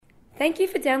Thank you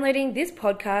for downloading this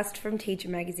podcast from Teacher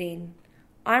Magazine.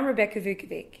 I'm Rebecca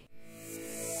Vukovic.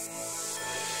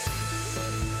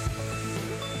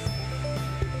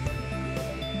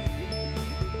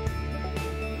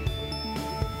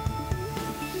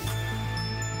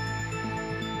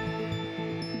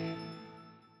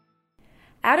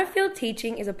 Out-of-field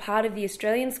teaching is a part of the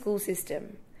Australian school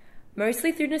system,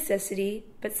 mostly through necessity,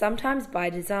 but sometimes by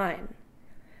design.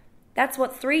 That's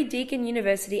what three Deakin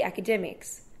University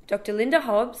academics, Dr. Linda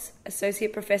Hobbs,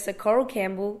 Associate Professor Coral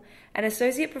Campbell, and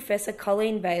Associate Professor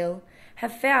Colleen Vale,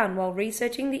 have found while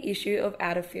researching the issue of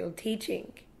out-of-field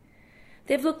teaching.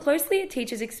 They've looked closely at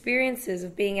teachers' experiences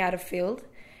of being out-of-field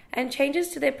and changes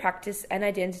to their practice and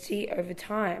identity over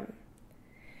time.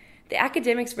 The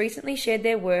academics recently shared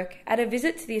their work at a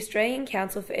visit to the Australian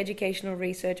Council for Educational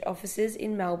Research offices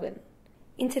in Melbourne.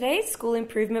 In today's School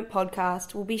Improvement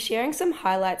podcast, we'll be sharing some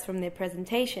highlights from their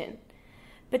presentation.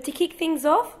 But to kick things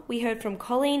off, we heard from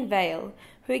Colleen Vale,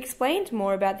 who explained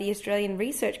more about the Australian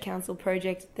Research Council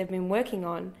project they've been working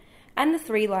on and the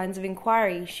 3 lines of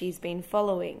inquiry she's been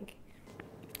following.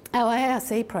 Our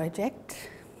ARC project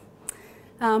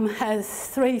has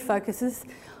 3 focuses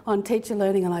on teacher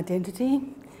learning and identity,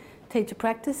 teacher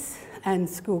practice and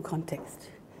school context.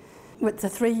 It's a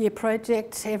 3-year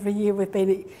project. Every year we've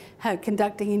been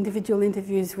conducting individual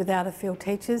interviews with out-of-field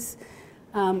teachers.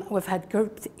 We've had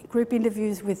group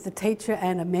interviews with the teacher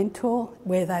and a mentor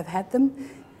where they've had them,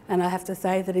 and I have to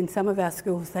say that in some of our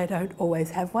schools they don't always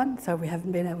have one, so we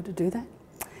haven't been able to do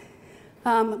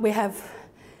that. We have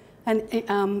an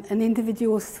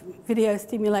individual video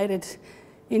stimulated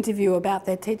interview about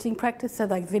their teaching practice, so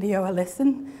they video a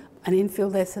lesson, an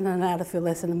in-field lesson and an out-of-field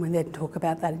lesson, and we then talk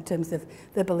about that in terms of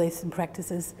their beliefs and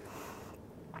practices.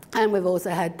 And we've also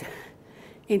had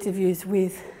interviews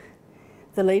with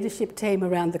the leadership team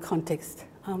around the context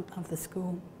of the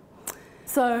school.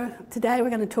 So today we're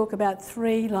going to talk about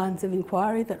 3 lines of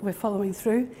inquiry that we're following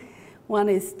through. One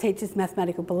is teachers'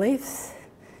 mathematical beliefs,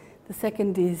 the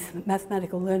second is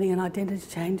mathematical learning and identity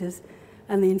changes,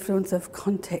 and the influence of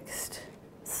context.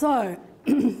 So,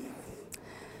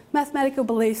 mathematical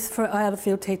beliefs for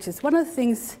out-of-field teachers. One of the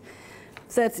things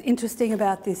that's interesting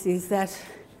about this is that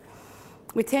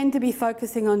we tend to be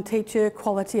focusing on teacher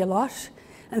quality a lot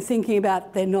and thinking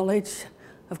about their knowledge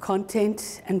of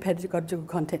content and pedagogical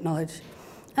content knowledge.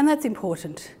 And that's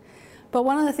important. But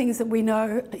one of the things that we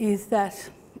know is that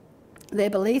their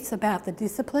beliefs about the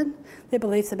discipline, their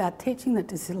beliefs about teaching that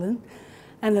discipline,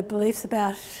 and the beliefs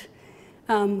about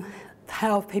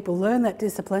how people learn that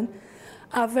discipline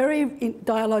are very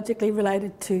dialogically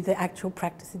related to the actual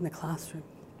practice in the classroom.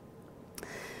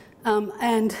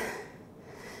 And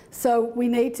so we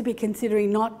need to be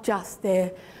considering not just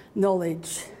their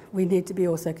knowledge, we need to be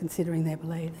also considering their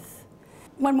beliefs.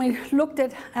 When we looked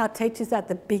at our teachers at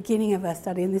the beginning of our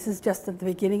study, and this is just at the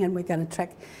beginning and we're going to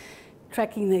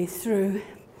tracking these through,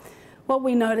 what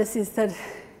we notice is that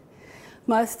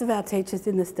most of our teachers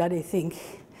in the study think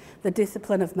the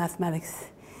discipline of mathematics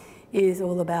is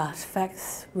all about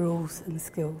facts, rules and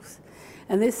skills.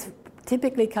 And this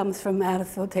typically comes from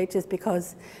out-of-field teachers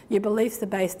because your beliefs are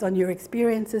based on your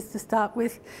experiences to start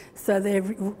with, so they're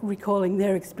recalling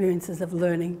their experiences of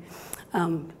learning,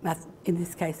 in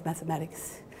this case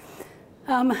mathematics.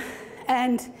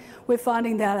 And we're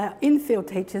finding that our in-field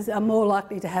teachers are more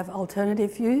likely to have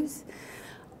alternative views.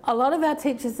 A lot of our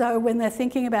teachers though, when they're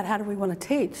thinking about how do we want to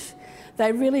teach,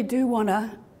 they really do want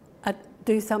to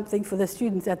do something for the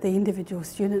students at the individual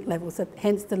student level, so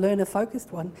hence the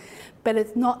learner-focused one. But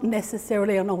it's not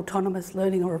necessarily an autonomous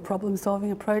learning or a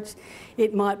problem-solving approach.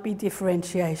 It might be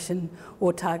differentiation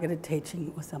or targeted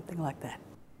teaching or something like that.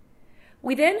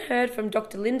 We then heard from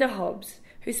Dr. Linda Hobbs,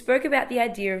 who spoke about the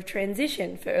idea of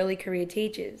transition for early career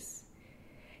teachers.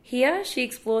 Here, she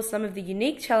explores some of the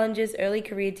unique challenges early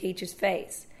career teachers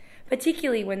face,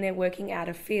 particularly when they're working out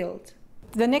of field.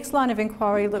 The next line of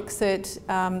inquiry looks at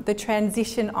the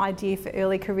transition idea for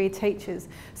early career teachers.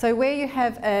 So where you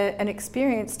have an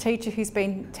experienced teacher who's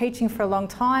been teaching for a long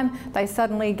time, they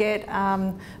suddenly get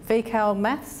VCAL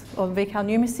maths or VCAL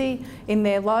numeracy in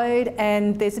their load,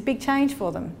 and there's a big change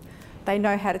for them. They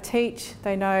know how to teach,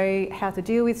 they know how to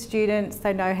deal with students,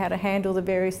 they know how to handle the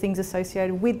various things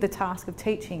associated with the task of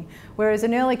teaching. Whereas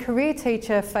an early career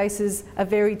teacher faces a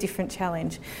very different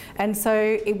challenge. And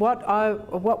so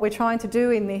what we're trying to do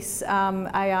in this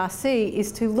ARC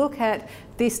is to look at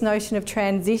this notion of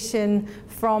transition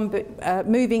from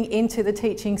moving into the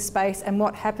teaching space and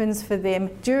what happens for them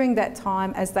during that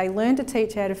time as they learn to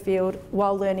teach out of field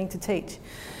while learning to teach.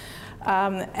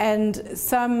 And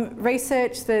some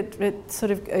research that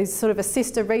is sort of a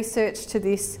sister research to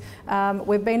this,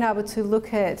 we've been able to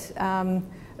look at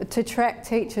to track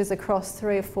teachers across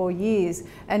 3 or 4 years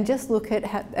and just look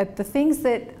at the things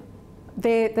that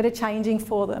are changing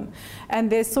for them. And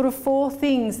there's sort of 4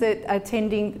 things that are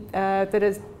changing.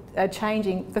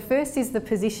 The first is the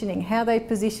positioning, how they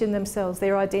position themselves,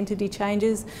 their identity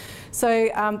changes. So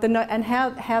and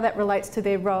how that relates to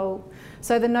their role.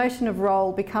 So the notion of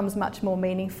role becomes much more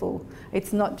meaningful.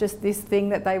 It's not just this thing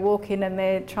that they walk in and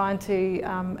they're trying to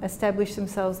establish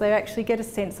themselves. They actually get a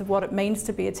sense of what it means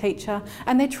to be a teacher,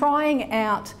 and they're trying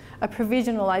out a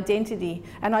provisional identity,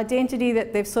 an identity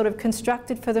that they've sort of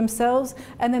constructed for themselves,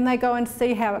 and then they go and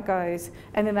see how it goes,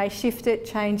 and then they shift it,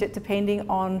 change it depending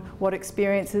on what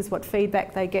experiences, what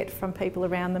feedback they get from people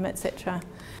around them, etc.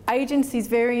 Agency is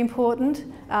very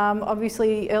important.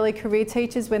 Obviously, early career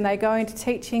teachers, when they go into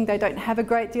teaching, they don't have a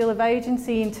great deal of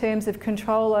agency in terms of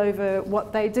control over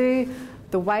what they do,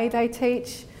 the way they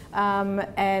teach,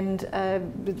 and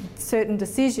certain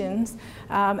decisions.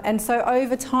 And so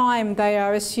over time, they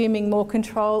are assuming more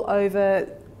control over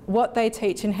what they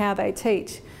teach and how they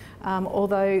teach.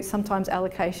 Although sometimes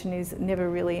allocation is never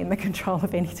really in the control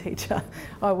of any teacher.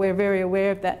 We're very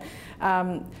aware of that.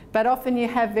 But often you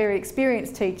have very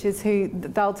experienced teachers who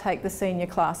they'll take the senior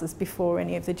classes before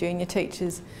any of the junior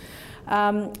teachers.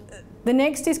 The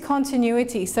next is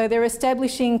continuity. So they're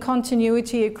establishing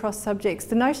continuity across subjects.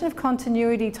 The notion of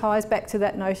continuity ties back to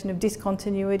that notion of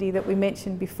discontinuity that we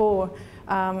mentioned before.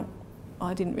 I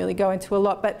didn't really go into a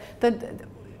lot, but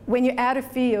when you're out of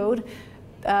field,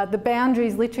 the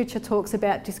boundaries literature talks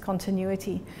about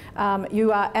discontinuity.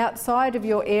 You are outside of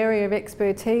your area of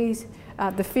expertise,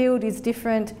 the field is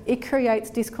different, it creates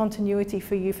discontinuity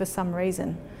for you for some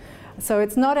reason. So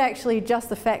it's not actually just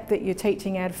the fact that you're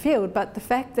teaching out of field, but the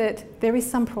fact that there is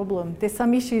some problem, there's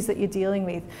some issues that you're dealing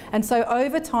with. And so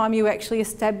over time you actually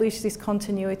establish this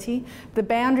continuity, the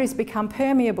boundaries become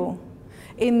permeable,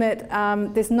 in that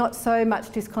there's not so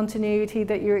much discontinuity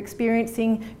that you're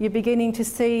experiencing. You're beginning to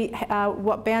see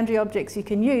what boundary objects you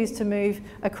can use to move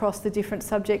across the different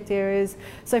subject areas.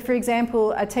 So for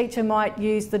example, a teacher might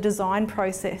use the design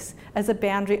process as a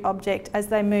boundary object as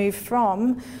they move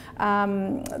from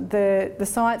the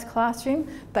science classroom.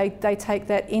 They take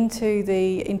that into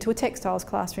a textiles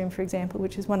classroom, for example,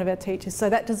 which is one of our teachers. So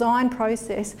that design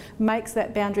process makes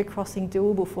that boundary crossing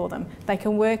doable for them. They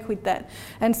can work with that.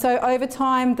 And so over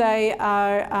time they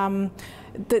are,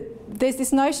 there's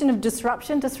this notion of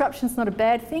disruption. Disruption's not a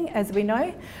bad thing, as we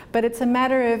know, but it's a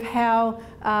matter of how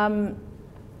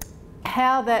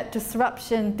that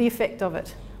disruption, the effect of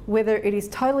it, whether it is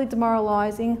totally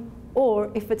demoralising or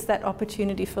if it's that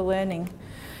opportunity for learning.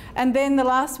 And then the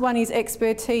last one is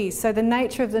expertise. So the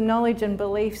nature of the knowledge and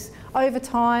beliefs, over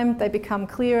time they become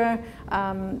clearer.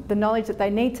 The knowledge that they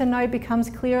need to know becomes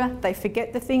clearer. They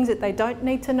forget the things that they don't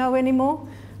need to know anymore.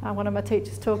 One of my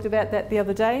teachers talked about that the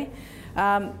other day.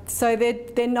 So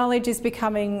their knowledge is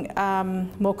becoming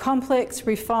more complex,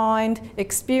 refined,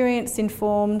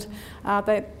 experience-informed.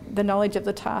 The knowledge of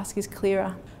the task is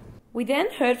clearer. We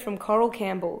then heard from Coral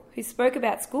Campbell, who spoke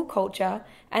about school culture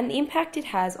and the impact it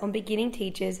has on beginning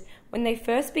teachers when they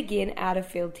first begin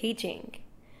out-of-field teaching.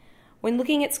 When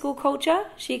looking at school culture,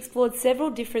 she explored several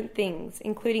different things,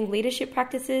 including leadership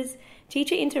practices,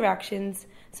 teacher interactions,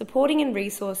 supporting and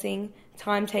resourcing,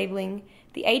 timetabling,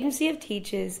 the agency of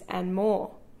teachers, and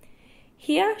more.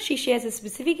 Here, she shares a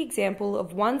specific example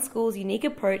of one school's unique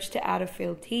approach to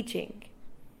out-of-field teaching.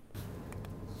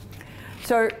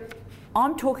 So,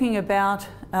 I'm talking about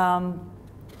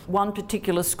one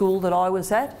particular school that I was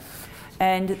at,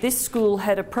 and this school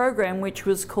had a program which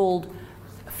was called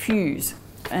Fuse,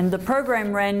 and the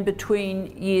program ran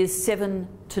between years 7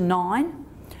 to 9,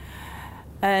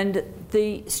 and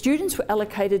the students were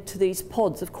allocated to these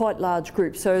pods of quite large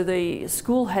groups. So the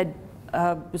school had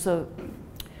was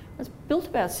built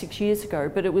about 6 years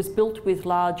ago, but it was built with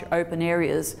large open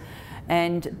areas,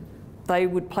 and they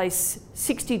would place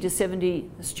 60 to 70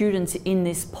 students in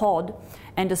this pod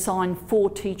and assign 4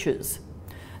 teachers.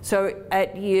 So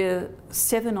at year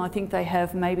 7, I think they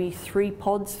have maybe 3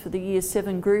 pods for the year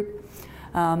 7 group,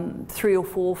 3 or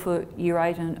 4 for year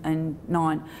 8 and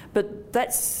 9. But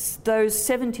those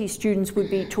 70 students would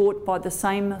be taught by the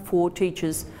same 4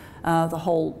 teachers the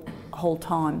whole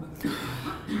time.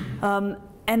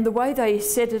 And the way they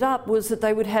set it up was that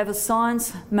they would have a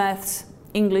science, maths,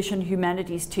 English and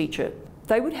humanities teacher.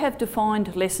 They would have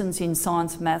defined lessons in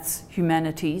science, maths,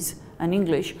 humanities and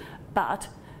English, but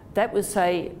that was,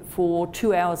 say, for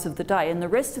 2 hours of the day, and the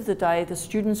rest of the day the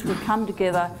students would come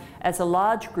together as a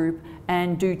large group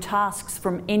and do tasks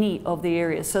from any of the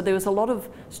areas. So there was a lot of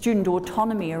student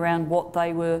autonomy around what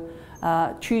they were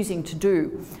choosing to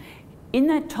do. In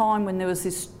that time when there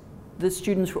was the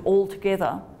students were all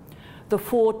together, the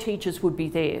 4 teachers would be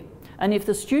there. And if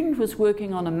the student was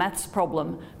working on a maths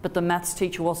problem, but the maths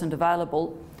teacher wasn't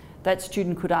available, that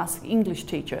student could ask the English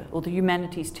teacher or the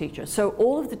humanities teacher. So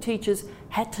all of the teachers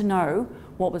had to know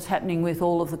what was happening with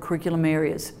all of the curriculum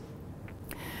areas.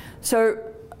 So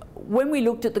when we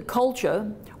looked at the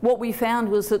culture, what we found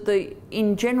was that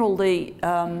in general the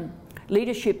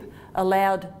leadership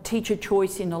allowed teacher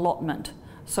choice in allotment.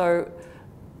 So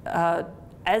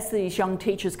as these young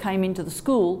teachers came into the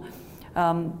school,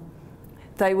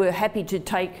 they were happy to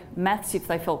take maths if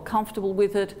they felt comfortable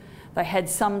with it. They had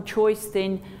some choice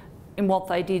then in what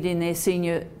they did in their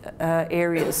senior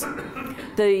areas.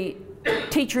 The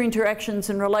teacher interactions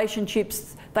and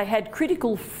relationships, they had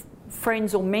critical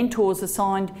friends or mentors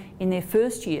assigned in their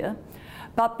first year,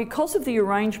 but because of the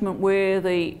arrangement where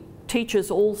the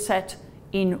teachers all sat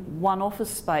in one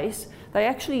office space, they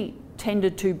actually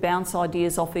tended to bounce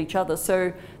ideas off each other.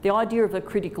 So the idea of a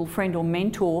critical friend or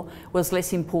mentor was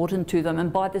less important to them,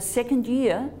 and by the second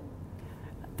year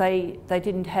they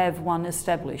didn't have one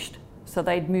established. So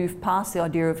they'd moved past the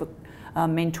idea of a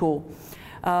mentor.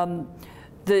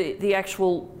 The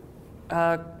actual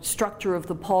structure of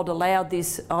the pod allowed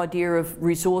this idea of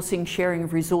resourcing, sharing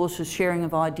of resources, sharing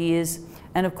of ideas,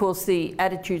 and of course the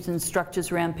attitudes and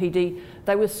structures around PD.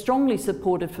 They were strongly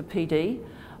supported for PD,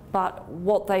 but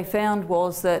what they found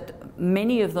was that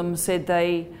many of them said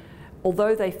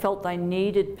although they felt they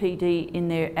needed PD in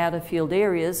their outer field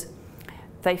areas,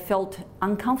 they felt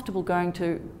uncomfortable going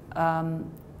to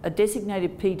a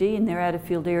designated PD in their outer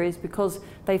field areas because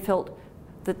they felt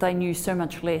that they knew so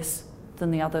much less than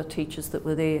the other teachers that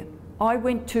were there. I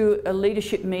went to a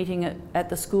leadership meeting at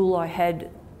the school I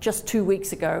had just 2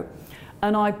 weeks ago,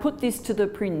 and I put this to the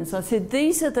Prins. I said,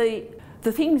 these are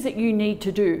the things that you need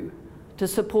to do to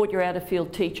support your outer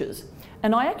field teachers.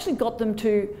 And I actually got them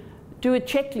to do a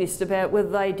checklist about whether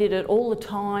they did it all the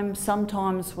time,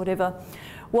 sometimes, whatever.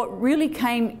 What really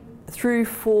came through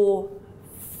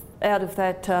out of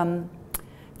that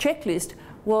checklist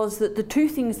was that the 2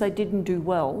 things they didn't do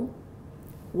well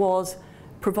was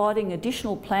providing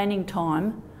additional planning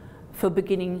time for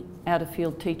beginning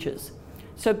out-of-field teachers.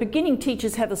 So beginning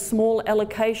teachers have a small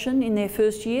allocation in their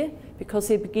first year because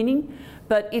they're beginning,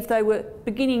 but if they were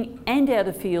beginning and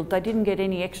out-of-field, they didn't get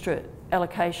any extra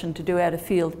allocation to do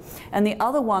out-of-field. And the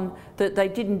other one that they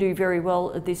didn't do very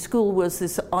well at this school was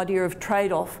this idea of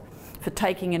trade-off for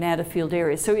taking an out-of-field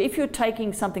area. So if you're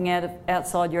taking something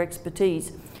outside your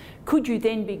expertise, could you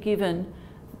then be given,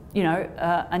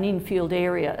 an in-field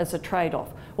area as a trade-off?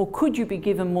 Or could you be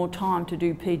given more time to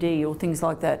do PD or things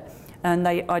like that? And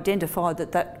they identified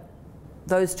that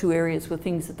those 2 areas were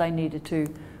things that they needed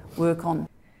to work on.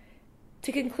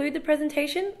 To conclude the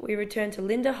presentation, we return to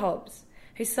Linda Hobbs,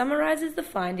 who summarises the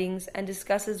findings and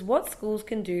discusses what schools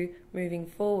can do moving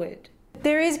forward.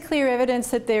 There is clear evidence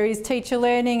that there is teacher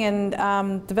learning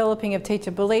and developing of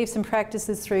teacher beliefs and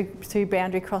practices through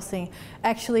boundary crossing.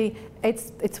 Actually,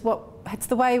 it's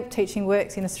the way teaching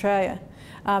works in Australia.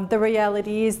 The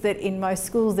reality is that in most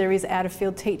schools there is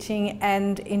out-of-field teaching,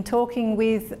 and in talking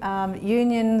with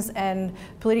unions and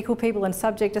political people and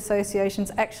subject associations,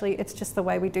 actually it's just the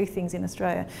way we do things in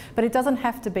Australia. But it doesn't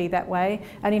have to be that way,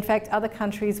 and in fact other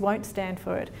countries won't stand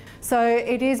for it. So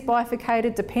it is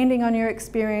bifurcated depending on your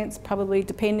experience, probably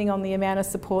depending on the amount of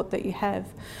support that you have.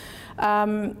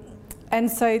 And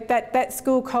so that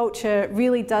school culture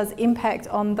really does impact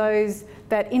on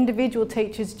that individual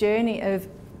teacher's journey of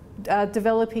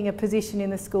developing a position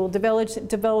in the school,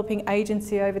 developing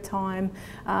agency over time,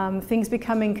 things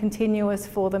becoming continuous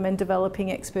for them and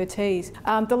developing expertise.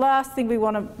 The last thing we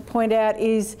want to point out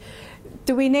is,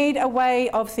 do we need a way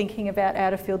of thinking about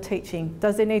out-of-field teaching?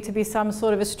 Does there need to be some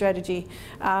sort of a strategy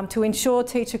to ensure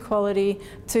teacher quality,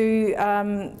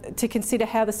 to consider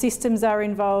how the systems are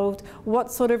involved,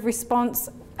 what sort of response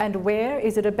and where?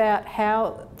 Is it about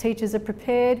how teachers are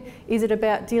prepared? Is it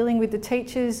about dealing with the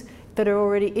teachers that are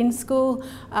already in school?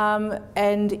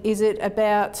 And is it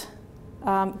about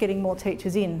getting more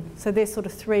teachers in? So there's sort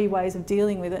of 3 ways of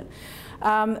dealing with it.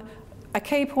 A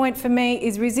key point for me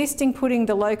is resisting putting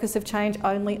the locus of change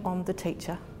only on the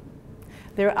teacher.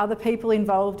 There are other people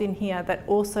involved in here that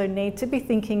also need to be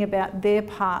thinking about their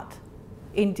part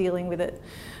in dealing with it.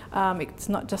 It's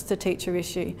not just a teacher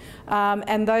issue.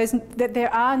 And that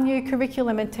there are new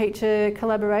curriculum and teacher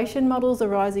collaboration models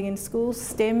arising in schools.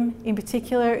 STEM in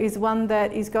particular is one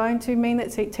that is going to mean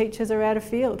that teachers are out of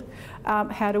field.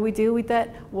 How do we deal with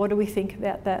that? What do we think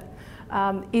about that?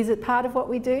 Is it part of what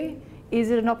we do? Is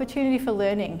it an opportunity for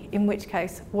learning? In which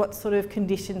case, what sort of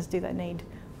conditions do they need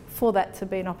for that to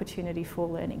be an opportunity for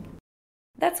learning?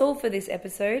 That's all for this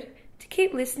episode. To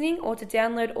keep listening or to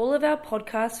download all of our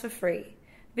podcasts for free,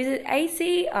 visit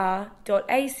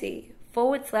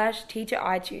acer.ac/teacher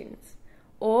iTunes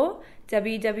or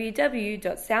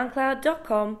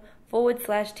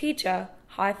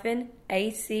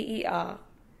www.soundcloud.com/teacher-ACER.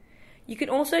 You can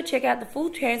also check out the full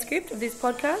transcript of this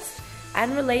podcast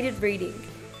and related reading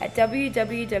at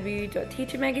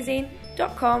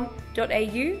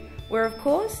www.teachermagazine.com.au, where of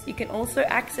course you can also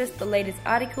access the latest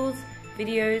articles,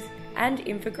 videos and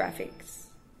infographics.